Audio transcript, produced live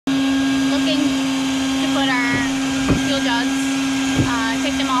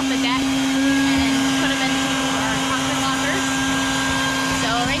off the deck and put them into our cockpit lockers. So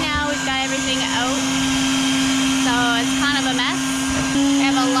right now we've got everything out. So it's kind of a mess. We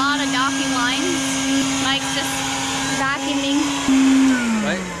have a lot of docking lines. Mike's just vacuuming.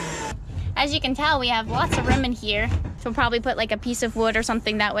 Right. As you can tell, we have lots of room in here. So we'll probably put like a piece of wood or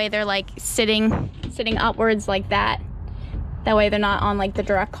something. That way they're like sitting upwards like that. That way they're not on like the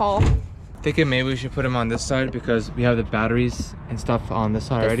direct hull. Thinking maybe we should put them on this side because we have the batteries and stuff on this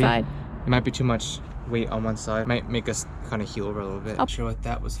side already. It might be too much weight on one side. It might make us kind of heel over a little bit. Not sure what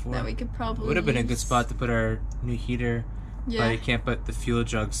that was for. That we could probably would have been a good spot to put our new heater. Yeah. But you can't put the fuel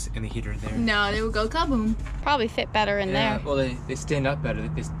jugs in the heater there. No, they would go kaboom. Probably fit better in there. Well, they stand up better.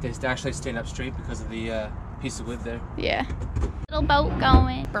 They actually stand up straight because of the piece of wood there. Yeah. Little boat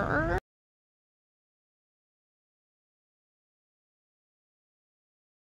going. Brr.